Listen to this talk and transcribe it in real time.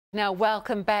Now,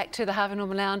 welcome back to the Harvey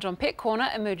Norman Lounge on Pet Corner,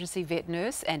 emergency vet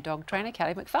nurse and dog trainer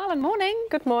Kelly McFarlane. Morning.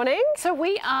 Good morning. So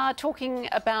we are talking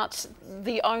about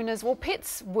the owners, well,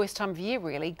 pets' worst time of year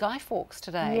really, Guy Fawkes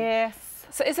today. Yes.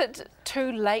 So is it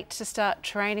too late to start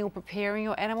training or preparing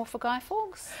your animal for Guy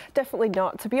Fawkes? Definitely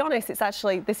not. To be honest,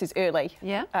 this is early.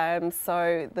 Yeah.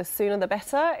 So the sooner the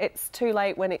better. It's too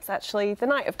late when it's actually the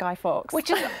night of Guy Fawkes. Which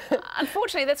is,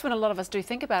 unfortunately, that's when a lot of us do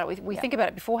think about it. We think about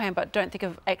it beforehand, but don't think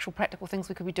of actual practical things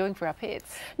we could be doing for our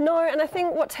pets. No, and I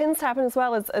think what tends to happen as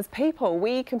well as people,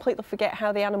 we completely forget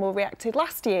how the animal reacted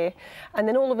last year, and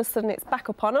then all of a sudden it's back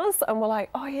upon us, and we're like,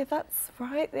 oh yeah, that's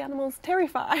right, the animal's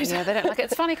terrified. Yeah, they don't like it.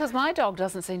 It's funny because my dog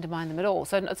doesn't seem to mind them at all.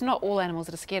 So it's not all animals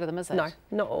that are scared of them, is it? No,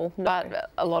 not all. No. But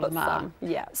a lot of them are.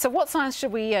 Yeah. So what signs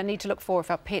should we need to look for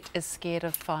if our pet is scared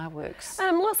of fireworks?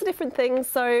 Lots of different things.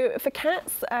 So for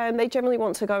cats, they generally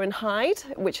want to go and hide,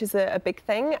 which is a big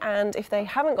thing. And if they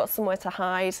haven't got somewhere to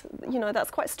hide, you know,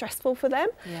 that's quite stressful for them.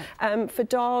 Yeah. For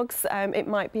dogs, it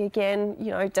might be, again,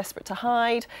 you know, desperate to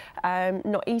hide,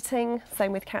 not eating.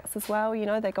 Same with cats as well. You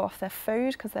know, they go off their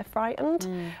food because they're frightened.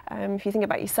 If you think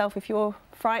about yourself, if you're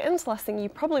frightened, the last thing you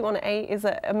probably want to eat is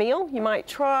a meal. You might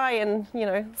try and, you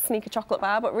know, sneak a chocolate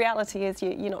bar, but reality is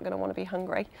you're not going to want to be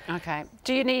hungry. Okay.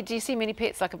 Do you see many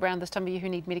pets like around this time of year who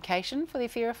need medication for their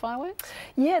fear of fireworks?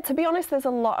 Yeah, to be honest, there's a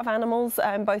lot of animals,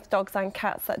 both dogs and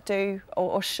cats, that do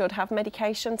or should have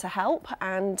medication to help.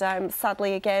 And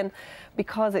sadly, again,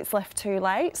 because it's left too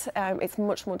late, it's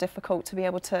much more difficult to be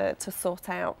able to sort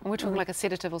out. And we're talking like a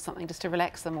sedative or something just to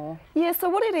relax them, or? Yeah, so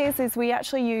what it is we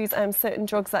actually use certain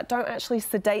drugs that don't actually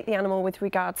sedate the animal with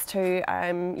regards to,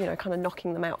 you know, kind of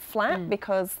knocking them out flat,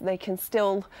 because they can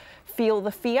still feel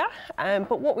the fear.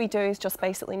 But what we do is just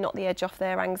basically knock the edge off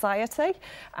their anxiety.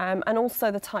 And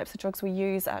also the types of drugs we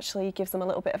use actually gives them a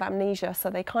little bit of amnesia, so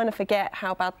they kind of forget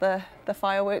how bad the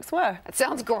fireworks were. That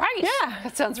sounds great. Yeah.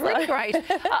 That sounds really great.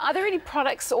 Are there any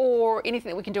products or anything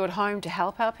that we can do at home to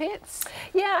help our pets?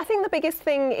 Yeah, I think the biggest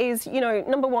thing is, you know,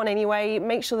 number one anyway,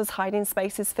 make sure there's hiding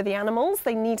spaces for the animals.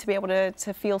 They need to be able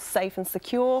to feel safe and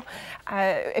secure.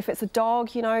 If it's a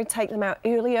dog, you know, take them out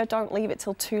earlier. Don't leave it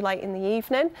till too late in the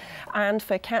evening. And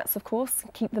for cats, of course,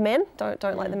 keep them in. Don't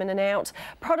let them in and out.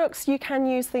 Products, you can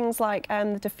use things like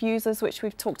the diffusers, which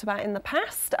we've talked about in the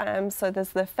past. So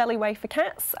there's the Feliway for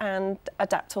cats and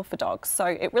Adaptor for dogs. So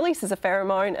it releases a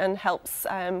pheromone and helps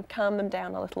calm them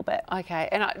down a little bit. Okay,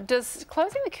 and does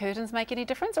closing the curtains make any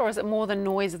difference, or is it more the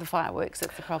noise of the fireworks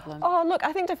that's the problem? Oh, look,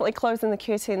 I think definitely closing the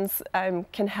curtains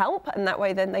can help, and that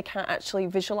way then they can't actually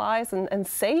visualise and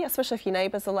see, especially if your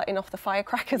neighbours are letting off the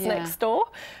firecrackers next door.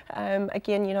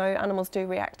 Again, you know, animals do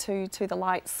react to the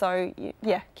lights, so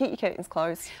yeah, keep your curtains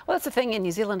closed. Well, that's the thing in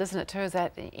New Zealand, isn't it, too, is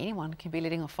that anyone can be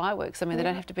letting off fireworks. I mean, they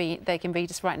don't have to be, they can be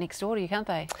just right next door to you, can't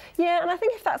they? Yeah, and I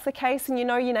think if that's the case and you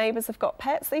know your neighbours have got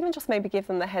pets, even just maybe give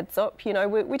them the heads up. You know,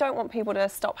 we don't want people to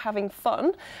stop having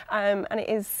fun, and it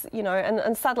is, you know,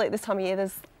 and sadly at this time of year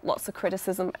there's lots of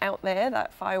criticism out there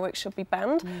that fireworks should be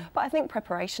banned, but I think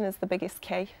preparation is the biggest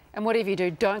key. And whatever you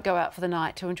do, don't go out for the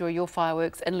night to enjoy your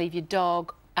fireworks and leave your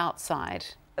dog outside.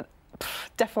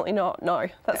 Definitely not, no.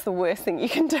 That's the worst thing you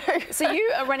can do. So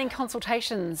you are running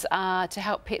consultations to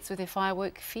help pets with their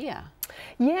firework fear?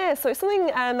 Yeah, so it's something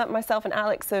that myself and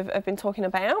Alex have been talking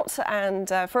about, and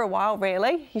for a while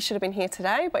really. He should have been here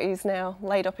today, but he's now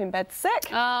laid up in bed sick.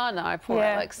 Oh no, poor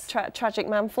Alex. Tragic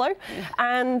man flu.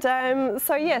 And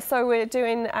so we're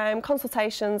doing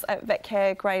consultations at Vet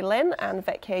Care Grey Lynn and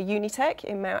Vet Care Unitech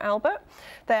in Mount Albert.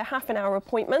 They're half-an-hour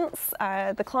appointments.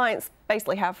 The clients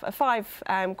basically have a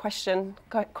 5-question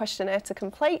questionnaire to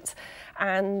complete,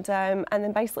 and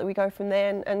then basically we go from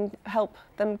there and help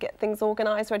them get things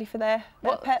organised, ready for their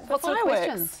pet for fireworks. What sort of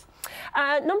questions?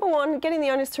 Number one, getting the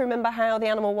owners to remember how the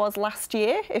animal was last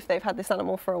year, if they've had this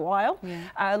animal for a while.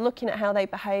 Looking at how they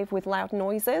behave with loud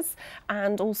noises,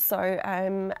 and also,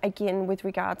 again, with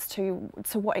regards to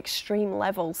what extreme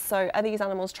levels. So are these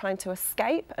animals trying to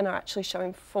escape and are actually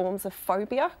showing forms of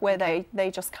phobia, where they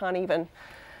just can't even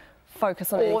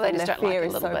focus on anything, or they just don't like it a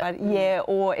little bit. Bad. Yeah,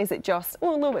 or is it just,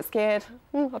 oh, a little bit scared,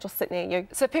 I'll just sit near you.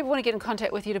 So if people want to get in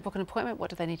contact with you to book an appointment, what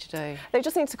do they need to do? They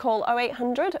just need to call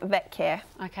 0800 Vet Care.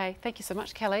 Okay, thank you so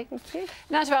much, Kelly. Thank you.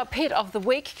 Now to our pet of the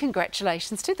week.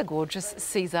 Congratulations to the gorgeous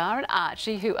Caesar and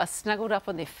Archie, who are snuggled up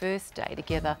on their first day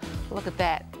together. Look at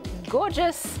that,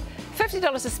 gorgeous.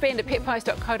 $50 to spend at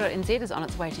petpost.co.nz is on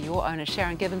its way to your owner,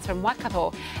 Sharon Gibbons from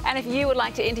Waikato. And if you would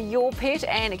like to enter your pet,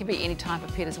 and it can be any type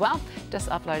of pet as well, just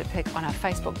upload a pic on our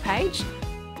Facebook page.